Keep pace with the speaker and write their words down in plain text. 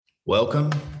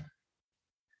Welcome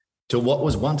to what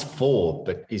was once four,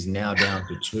 but is now down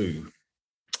to two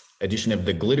edition of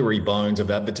the Glittery Bones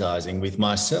of Advertising with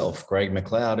myself, Greg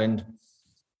McLeod, and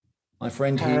my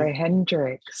friend Tara here,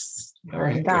 Hendricks. Tara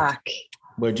I'm Hendricks. back.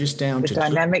 We're just down The to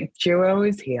dynamic duo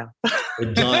is here. The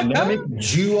dynamic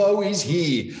duo is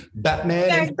here. Batman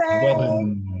and Bang, bang.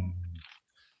 Robin.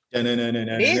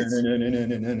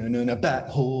 It Bat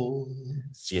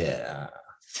horse. Yeah.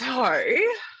 So,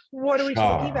 what are we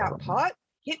talking about, Pot?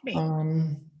 Hit me.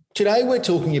 Today we're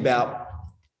talking about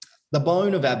the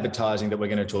bone of advertising that we're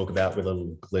going to talk about with a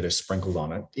little glitter sprinkled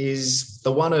on it is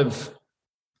the one of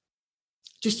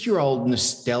just your old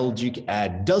nostalgic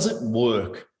ad. Does it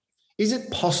work? Is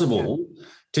it possible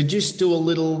to just do a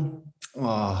little,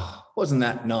 wasn't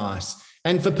that nice?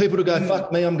 And for people to go,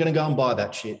 fuck me, I'm going to go and buy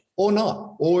that shit or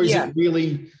not? Or is it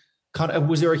really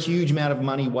was there a huge amount of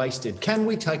money wasted? Can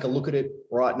we take a look at it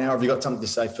right now? Have you got something to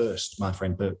say first, my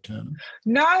friend Bert Turner?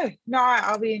 No,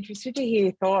 I'll be interested to hear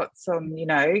your thoughts on,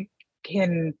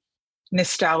 can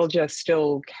nostalgia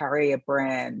still carry a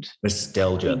brand?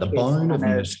 Nostalgia, the bone of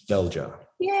nostalgia.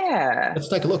 Yeah. Let's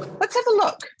take a look. Let's have a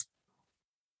look.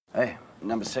 Hey,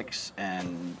 number 6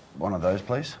 and one of those,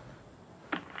 please.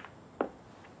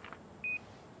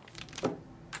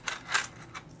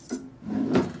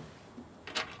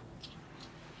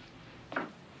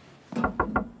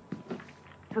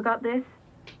 Forgot this?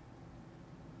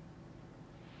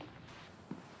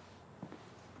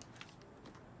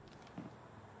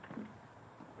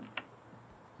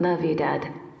 Love you,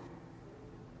 Dad.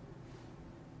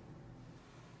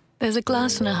 There's a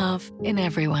glass and a half in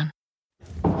everyone.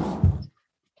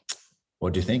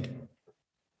 What do you think?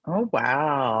 Oh,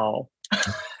 wow.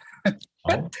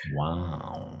 Oh,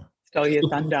 wow. Stole your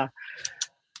thunder.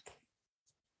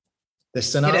 The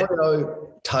scenario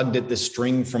tugged at the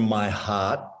string from my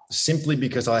heart simply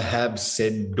because I have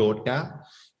said daughter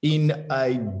in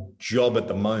a job at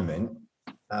the moment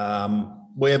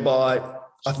whereby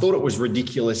I thought it was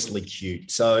ridiculously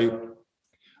cute. So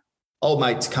old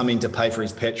mate's come in to pay for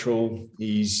his petrol.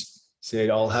 He's said,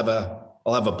 I'll have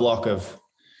a block of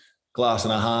glass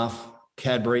and a half,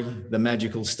 Cadbury, the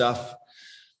magical stuff.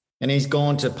 And he's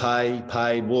gone to pay,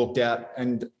 paid, walked out,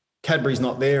 and Cadbury's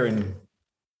not there. And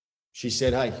she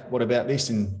said, hey, what about this?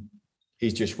 And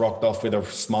he's just rocked off with a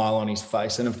smile on his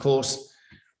face. And of course,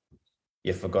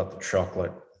 you forgot the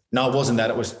chocolate. No, it wasn't that.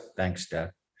 It was, thanks,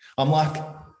 Dad. I'm like,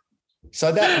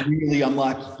 so that really, I'm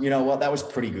like, you know what? That was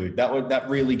pretty good. That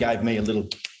really gave me a little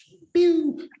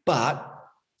pew. But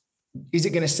is it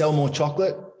going to sell more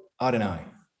chocolate? I don't know.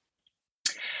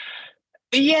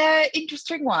 Yeah,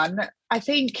 interesting one. I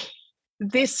think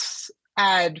this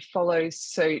ad follows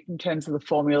suit in terms of the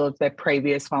formula of their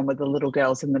previous one with the little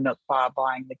girls in the milk bar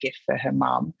buying the gift for her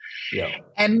mum. Yeah.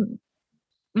 And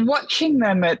watching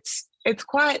them, it's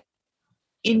quite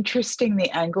interesting the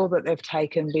angle that they've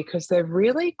taken because they're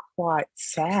really quite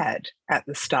sad at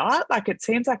the start. Like it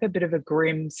seems like a bit of a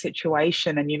grim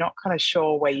situation and you're not kind of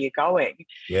sure where you're going.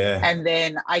 Yeah. And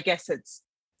then I guess it's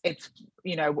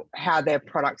how their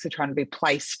products are trying to be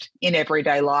placed in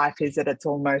everyday life is that it's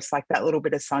almost like that little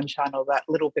bit of sunshine or that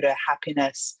little bit of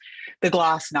happiness, the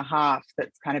glass and a half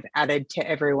that's kind of added to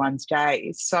everyone's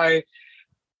day. So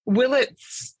will it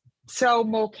sell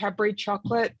more Cadbury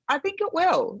chocolate? I think it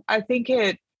will. I think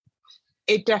it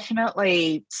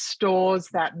definitely stores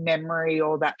that memory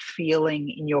or that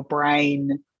feeling in your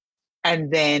brain.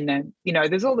 And then,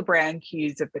 there's all the brand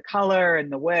cues of the colour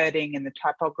and the wording and the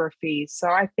typography. So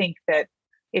I think that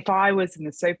if I was in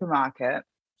the supermarket,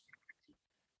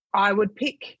 I would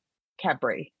pick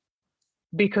Cadbury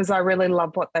because I really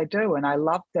love what they do and I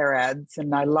love their ads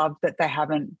and I love that they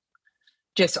haven't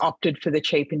just opted for the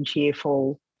cheap and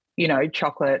cheerful,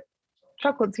 chocolate.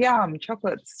 Chocolate's yum,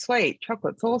 chocolate's sweet,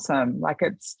 chocolate's awesome. Like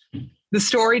it's the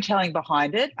storytelling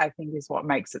behind it, I think, is what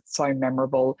makes it so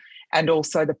memorable. And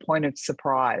also the point of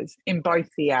surprise in both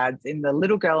the ads, in the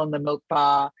little girl in the milk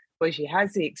bar, where she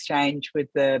has the exchange with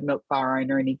the milk bar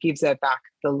owner and he gives her back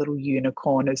the little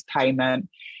unicorn as payment.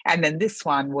 And then this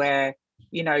one where,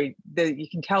 you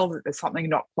can tell that there's something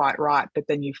not quite right, but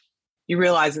then you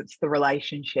realize it's the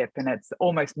relationship and it's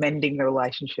almost mending the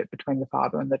relationship between the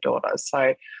father and the daughter.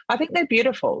 So I think they're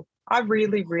beautiful. I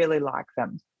really, really like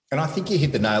them. And I think you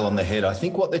hit the nail on the head. I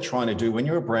think what they're trying to do when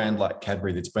you're a brand like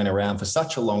Cadbury that's been around for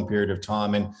such a long period of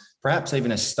time and perhaps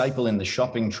even a staple in the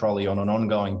shopping trolley on an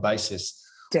ongoing basis,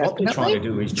 Definitely. What they're trying to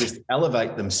do is just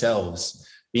elevate themselves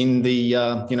in the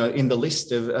in the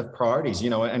list of priorities,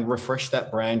 and refresh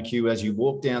that brand cue as you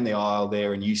walk down the aisle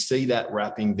there and you see that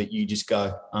wrapping that you just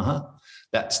go,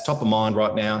 that's top of mind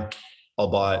right now. I'll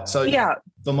buy it. So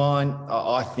for mine,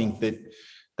 I think that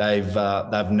they've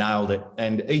nailed it.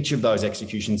 And each of those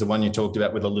executions, the one you talked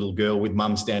about with a little girl with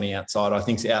mum standing outside, I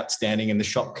think is outstanding. And the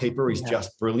shopkeeper is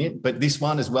just brilliant. But this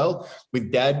one as well,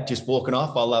 with dad just walking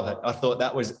off, I love it. I thought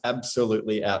that was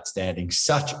absolutely outstanding.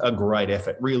 Such a great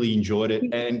effort. Really enjoyed it.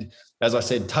 And as I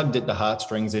said, tugged at the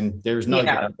heartstrings. And there is no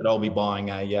doubt that I'll be buying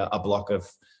a block of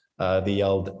the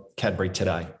old Cadbury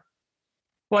today.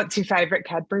 What's your favourite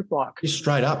Cadbury block? Just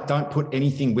straight up. Don't put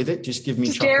anything with it. Just give me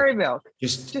just chocolate. dairy milk.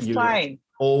 Just plain.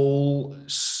 All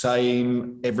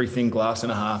same, everything glass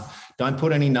and a half. Don't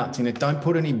put any nuts in it. Don't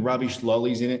put any rubbish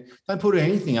lollies in it. Don't put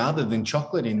anything other than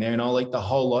chocolate in there, and I'll eat the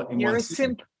whole lot in one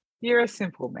sitting. You're a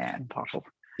simple man, Pottle.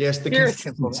 Yes, you're a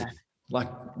simple man. Like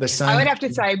the same. I would have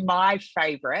to say my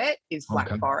favourite is Black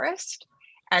Forest,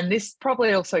 and this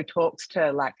probably also talks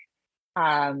to like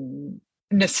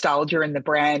nostalgia in the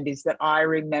brand. Is that I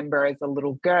remember as a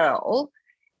little girl,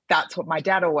 that's what my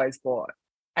dad always bought.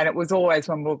 And it was always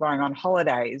when we were going on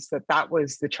holidays that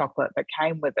was the chocolate that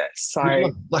came with us.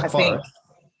 So Black Forest.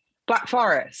 Black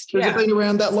Forest. Has it been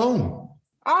around that long?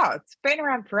 Oh, it's been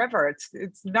around forever.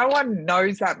 It's no one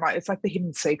knows that much. It's like the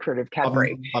hidden secret of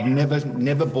Cadbury. I've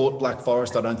never bought Black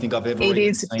Forest. I don't think I've ever. It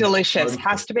is delicious.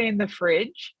 Has to be in the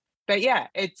fridge. But yeah,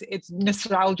 it's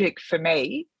nostalgic for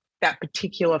me, that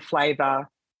particular flavour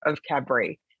of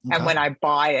Cadbury. Okay. And when I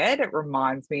buy it, it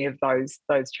reminds me of those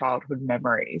childhood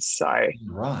memories. So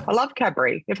I love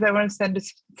Cadbury. If they want to send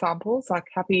us samples, like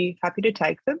happy to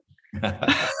take them.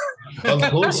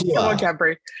 Of course you are. Come on,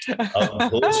 Cadbury.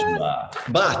 Of course you are.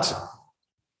 But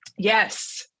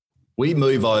yes, we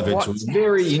move over to a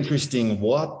very interesting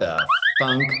what the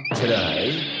funk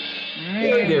today.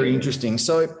 Very, very interesting.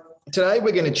 So today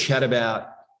we're going to chat about,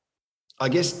 I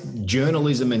guess,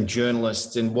 journalism and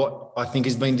journalists, and what I think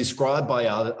has been described by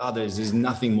others as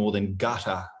nothing more than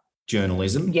gutter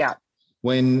journalism. Yeah.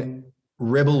 When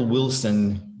Rebel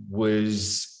Wilson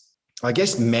was, I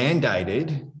guess,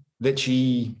 mandated that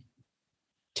she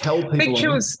tell people. I think she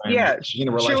was, she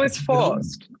was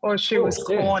forced, or she was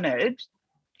cornered.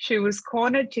 She was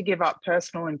cornered to give up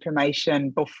personal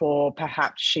information before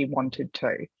perhaps she wanted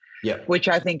to. Yeah. Which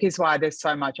I think is why there's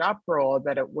so much uproar,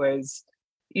 that it was,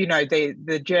 you know,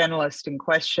 the journalist in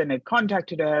question had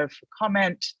contacted her for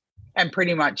comment and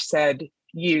pretty much said,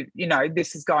 you know,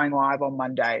 this is going live on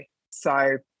Monday.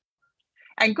 So,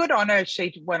 and good on her,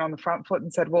 she went on the front foot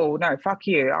and said, well, no, fuck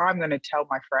you. I'm going to tell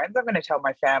my friends, I'm going to tell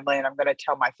my family, and I'm going to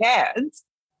tell my fans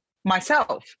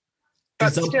myself.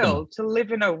 But still, to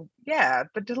live in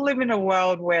a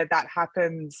world where that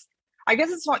happens, I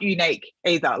guess it's not unique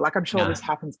either. Like, I'm sure this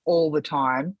happens all the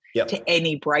time to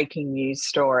any breaking news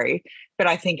story. But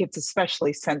I think it's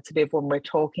especially sensitive when we're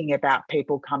talking about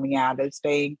people coming out as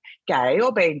being gay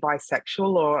or being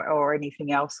bisexual or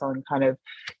anything else on kind of,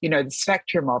 you know, the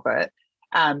spectrum of it,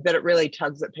 that it really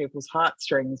tugs at people's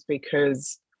heartstrings,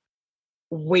 because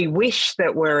we wish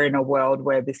that we're in a world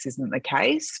where this isn't the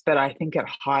case. But I think it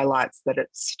highlights that it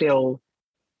still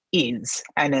is,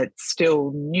 and it's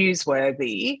still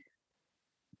newsworthy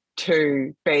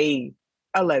to be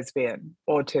a lesbian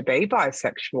or to be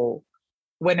bisexual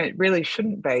when it really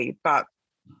shouldn't be. But,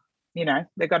 you know,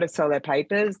 they've got to sell their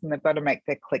papers and they've got to make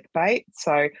their clickbait.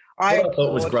 So I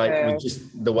thought was great was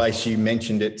just the way she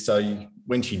mentioned it. So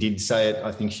when she did say it,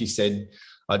 I think she said,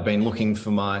 I'd been looking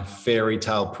for my fairy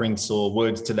tale prince, or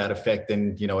words to that effect,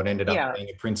 and, you know, it ended up being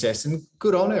a princess, and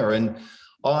good on her. And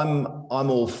I'm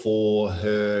all for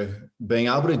her being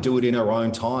able to do it in her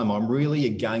own time. I'm really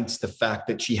against the fact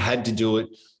that she had to do it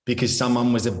because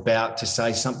someone was about to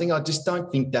say something. I just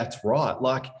don't think that's right.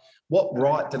 Like, what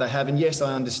right do they have? And yes,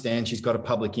 I understand she's got a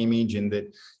public image, and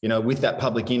that, you know, with that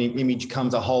public image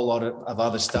comes a whole lot of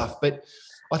other stuff. But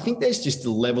I think there's just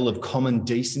a level of common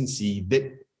decency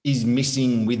that is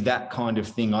missing with that kind of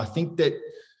thing. I think that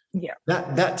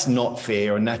that's not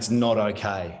fair, and that's not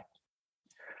okay.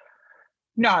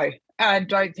 No, I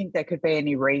don't think there could be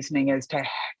any reasoning as to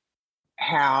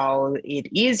how it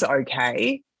is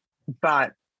okay,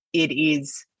 but it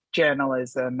is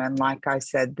journalism. And like I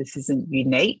said, this isn't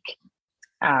unique.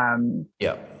 I'm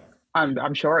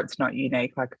sure it's not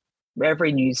unique. Like,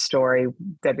 every news story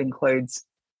that includes,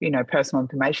 you know, personal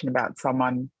information about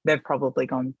someone, they've probably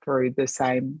gone through the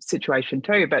same situation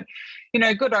too. But, you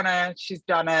know, good on her. She's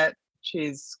done it.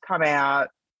 She's come out.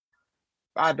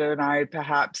 I don't know,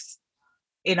 perhaps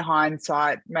in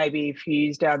hindsight, maybe a few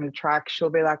years down the track, she'll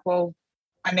be like, well,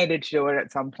 I needed to do it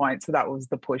at some point. So that was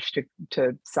the push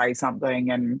to say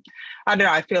something. And I don't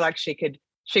know, I feel like she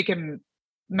can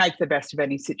make the best of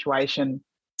any situation.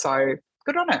 So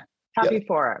good on her. Happy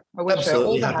for her. I wish her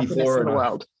all the happiness in the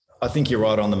world. I think you're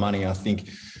right on the money. I think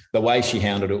the way she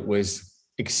handled it was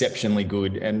exceptionally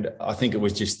good. And I think it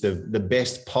was just the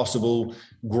best possible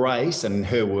grace, and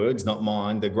her words, not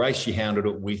mine. The grace she handled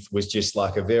it with was just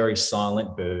like a very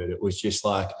silent bird. It was just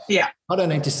like, I don't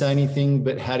need to say anything,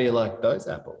 but how do you like those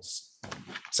apples?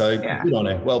 So good on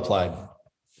her. Well played.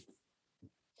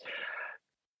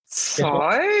 So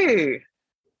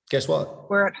guess what?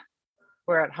 We're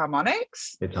at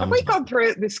Harmonics. It's Have we gone through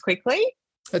it this quickly?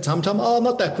 It's Hum Tum. Oh,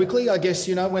 not that quickly. I guess,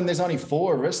 when there's only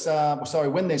four of us,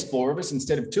 when there's four of us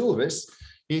instead of two of us,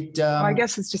 I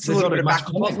guess it's just a little bit of back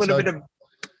and forth, a little bit of.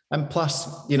 And plus,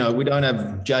 we don't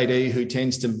have JD who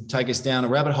tends to take us down a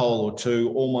rabbit hole or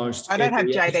two almost. I don't have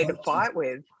JD to fight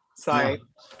with. So no,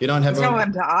 you don't have no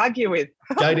one to argue with.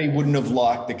 JD wouldn't have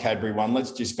liked the Cadbury one.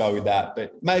 Let's just go with that.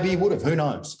 But maybe he would have. Who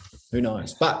knows?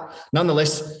 But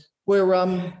nonetheless, we're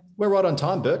right on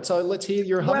time, Bert. So let's hear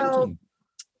your Hamilton.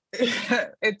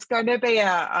 It's going to be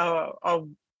a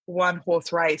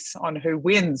one-horse race on who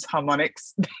wins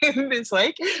Harmonics this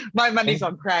week. My money's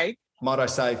on Craig. Might I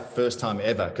say first time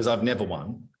ever, because I've never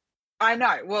won. I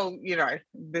know. Well,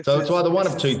 it's either one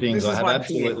of two things. I have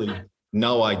absolutely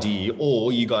no idea,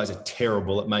 or you guys are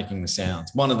terrible at making the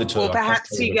sounds. One of the two. Well,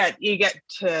 perhaps you get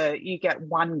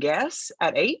one guess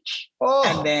at each,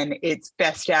 and then it's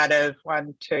best out of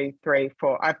 1, 2, 3,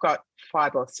 4. I've got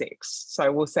 5 or 6,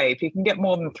 so we'll see. If you can get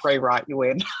more than 3 right, you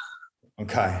win.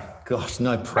 Okay. Gosh,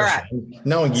 no pressure. All right.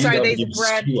 Knowing you, so don't these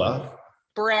obscure.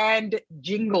 brand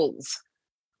jingles.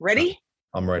 Ready?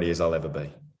 I'm ready as I'll ever be.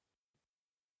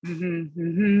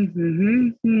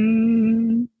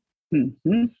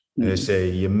 They say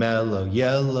you're mellow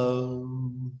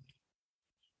yellow.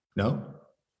 No?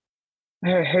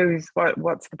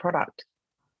 What's the product?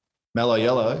 Mellow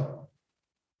yellow.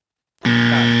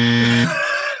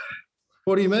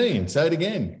 What do you mean? Say it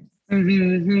again.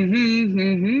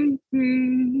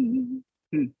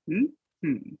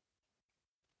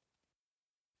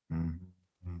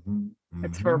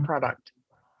 It's for a product.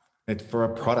 It's for a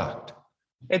product.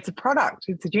 It's a product.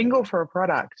 It's a jingle for a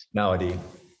product. No idea.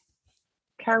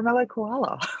 Caramello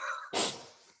Koala.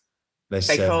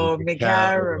 They call me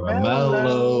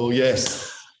Caramello.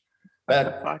 Yes.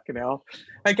 Fucking hell.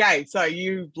 Okay, so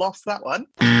you've lost that one.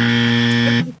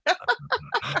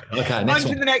 Okay, next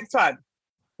on to the next one.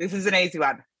 This is an easy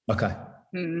one. Okay.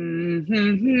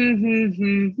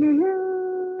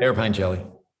 Airplane jelly.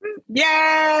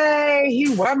 Yay!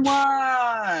 He won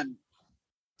one.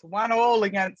 It's 1-1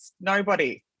 against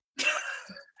nobody.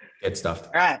 Get stuffed.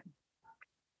 All right.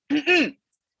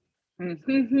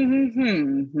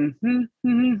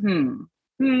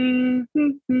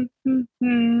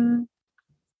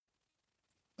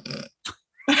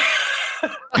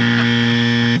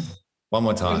 One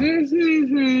more time.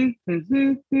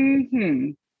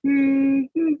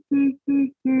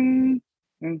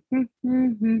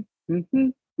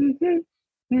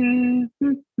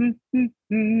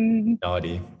 No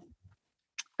idea.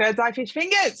 Bird's Eye Fish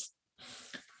Fingers.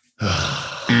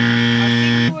 I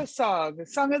sing you a song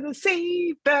of the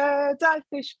sea, Bird's Eye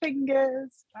Fish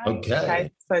Fingers.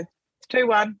 Okay. So it's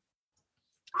 2-1.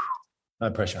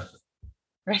 No pressure.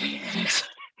 Ready?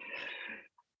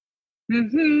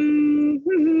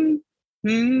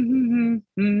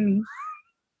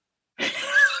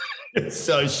 It's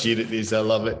so shit at this. I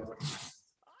love it.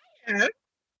 Yeah.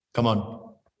 Come on.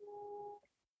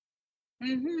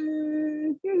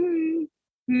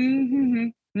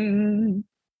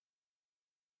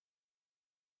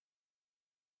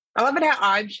 I love it how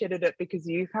I'm shit at it because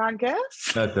you can't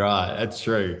guess. That's right. That's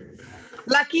true.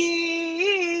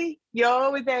 Lucky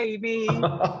you're with Amy.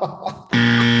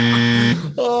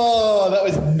 Oh, that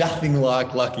was nothing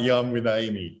like Lucky I'm with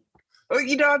Amy. Well,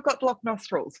 I've got blocked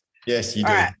nostrils. Yes, you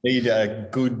do. Right. Need a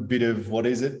good bit of, what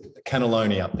is it?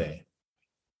 Cannelloni up there.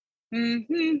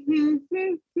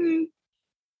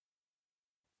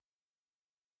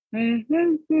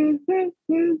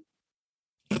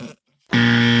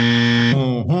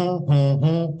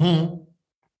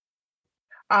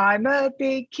 I'm a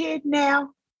big kid now.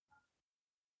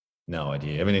 No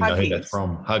idea. I haven't even know who that's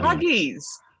from. Huggies.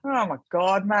 Oh my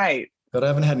God, mate. But I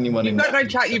haven't had anyone You've got no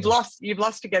chance. You've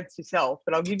lost against yourself,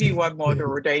 but I'll give you one more to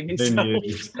redeem yourself.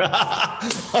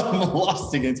 I'm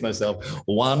lost against myself.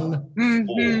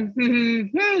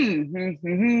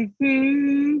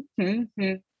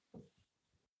 1-4.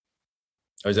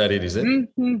 Oh, is that it, is it? Do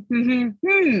you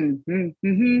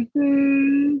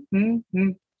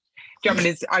want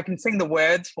me to, I can sing the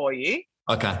words for you.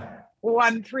 Okay.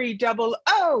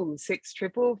 1300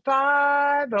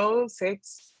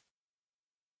 6556.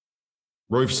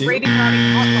 Roof seal? Reading writing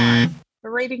hotline. The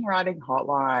reading writing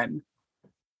hotline.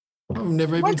 I've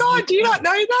never Oh even my God, do you not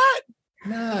know that?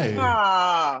 No.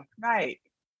 Ah, mate.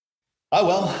 Oh,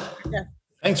 well. Yeah.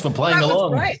 Thanks for playing That was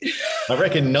along. great. I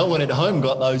reckon no one at home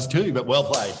got those too, but well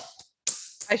played.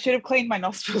 I should have cleaned my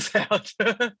nostrils out.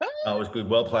 That was good.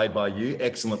 Well played by you.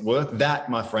 Excellent work. That,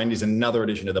 my friend, is another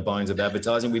edition of the Bones of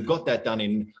Advertising. We've got that done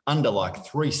in under like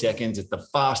 3 seconds. It's the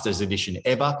fastest edition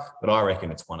ever, but I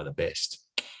reckon it's one of the best.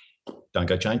 Don't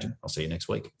go changing. I'll see you next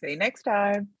week. See you next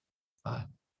time. Bye.